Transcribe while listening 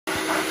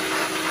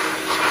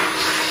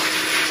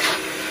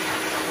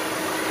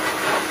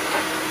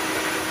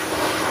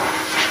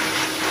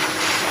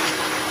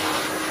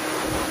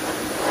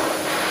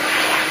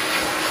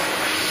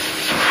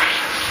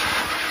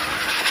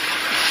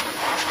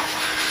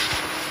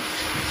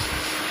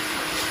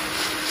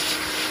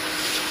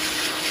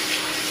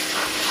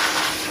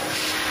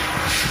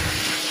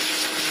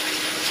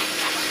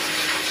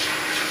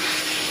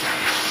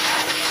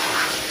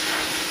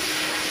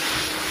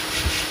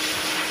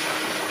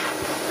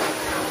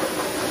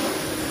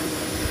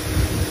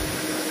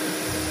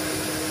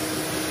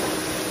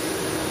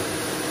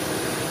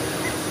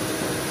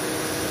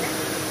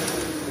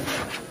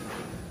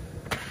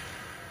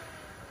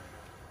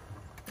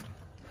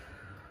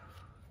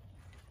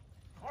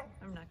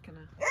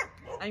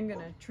I'm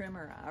gonna trim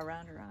her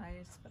around her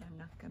eyes, but I'm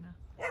not gonna.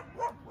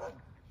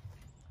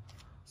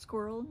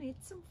 Squirrel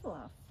needs some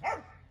fluff.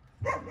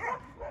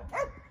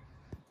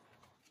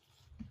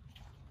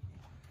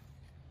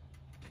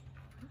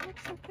 It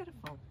looks so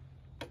pitiful.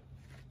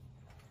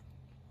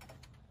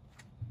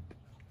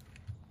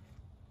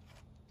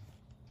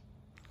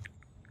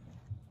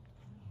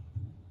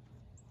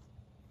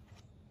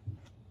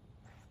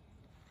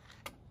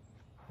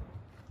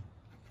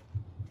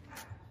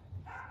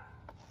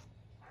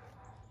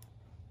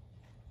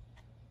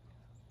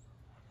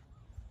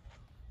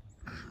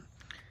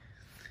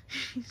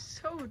 She's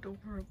so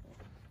adorable.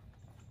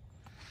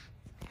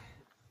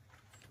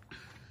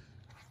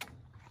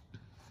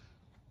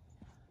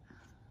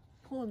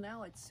 Well,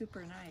 now it's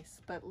super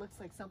nice, but it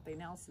looks like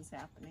something else is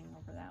happening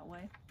over that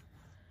way.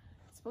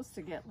 It's supposed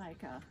to get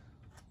like a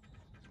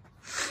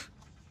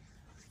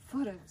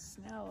foot of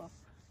snow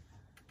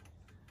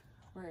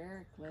where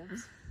Eric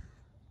lives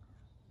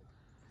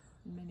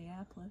in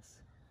Minneapolis.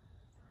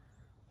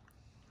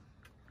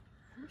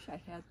 I wish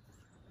I had.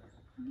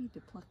 I need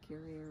to pluck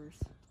your ears.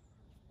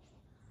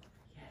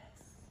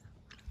 Yes.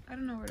 I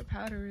don't know where the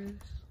powder is.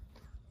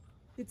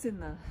 It's in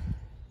the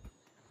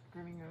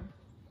grooming room.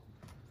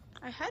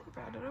 I had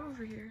brought it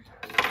over here.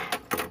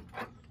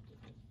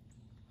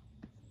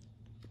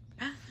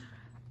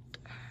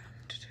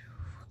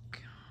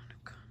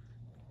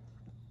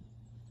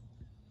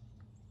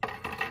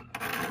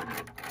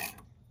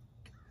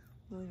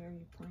 Lily, are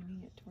you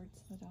pointing it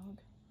towards the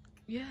dog?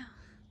 Yeah.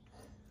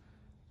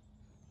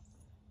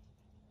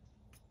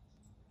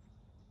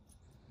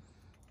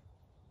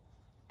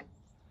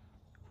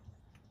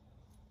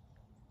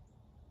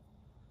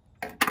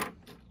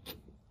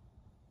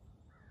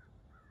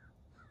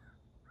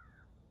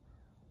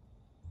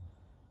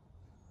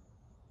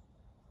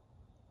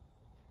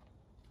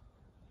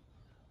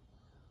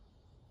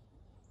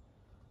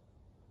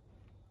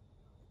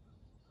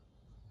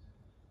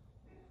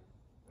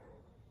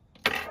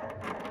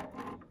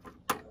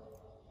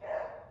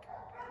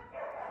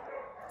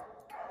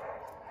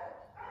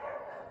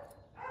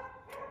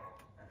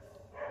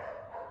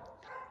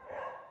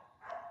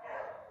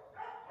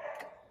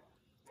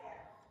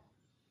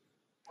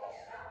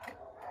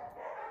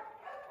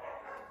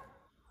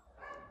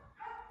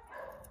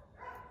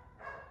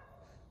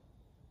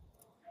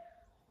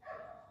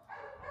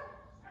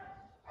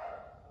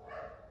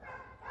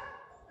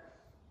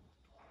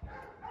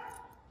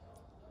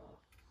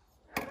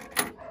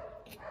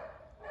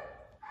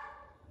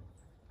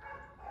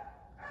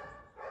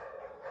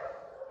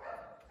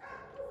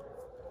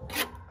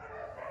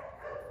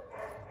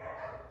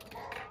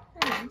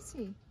 I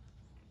see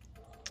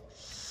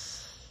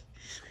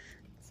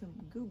some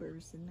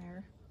goobers in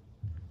there.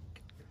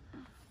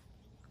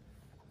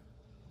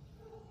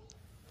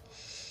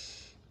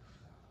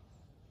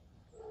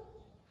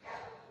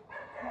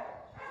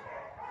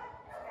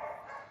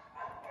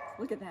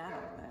 Look at that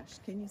eyelash.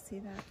 Can you see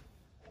that?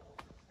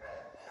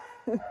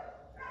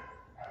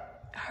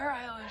 Her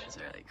eyelashes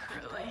are like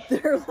curly.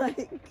 They're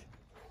like...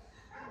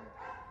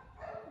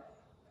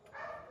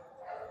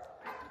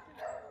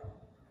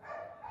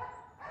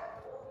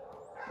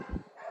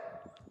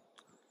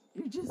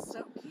 You're just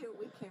so cute.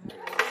 We can't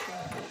really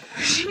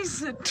see.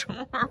 She's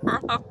adorable.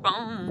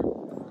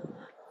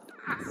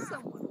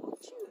 Someone will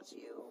choose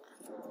you.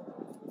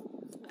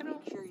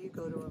 Make sure you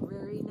go to a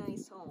very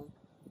nice home.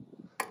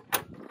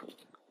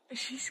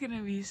 She's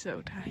gonna be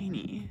so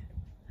tiny.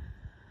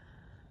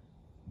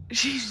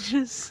 She's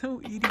just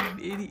so itty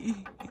bitty.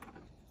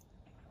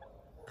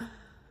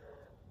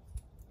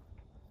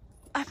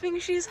 I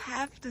think she's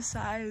half the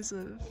size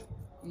of...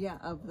 Yeah,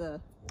 of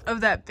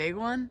that big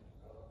one.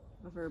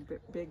 Of her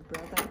big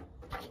brother.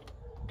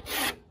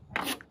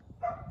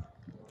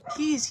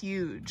 He's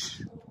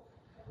huge.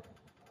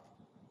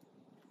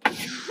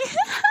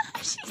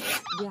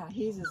 Yeah,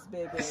 he's as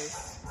big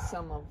as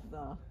some of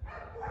the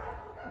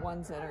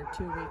ones that are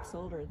 2 weeks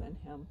older than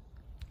him.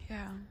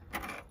 Yeah.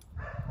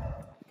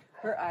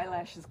 Her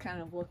eyelashes kind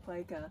of look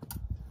like a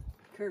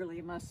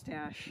curly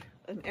mustache,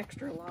 an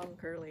extra long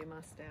curly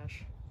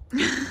mustache.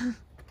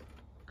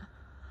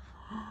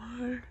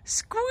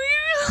 Squirrel!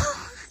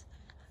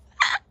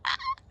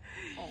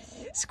 Oh.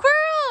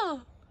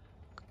 Squirrel!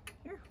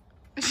 Here.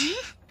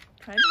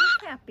 Try to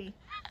look happy.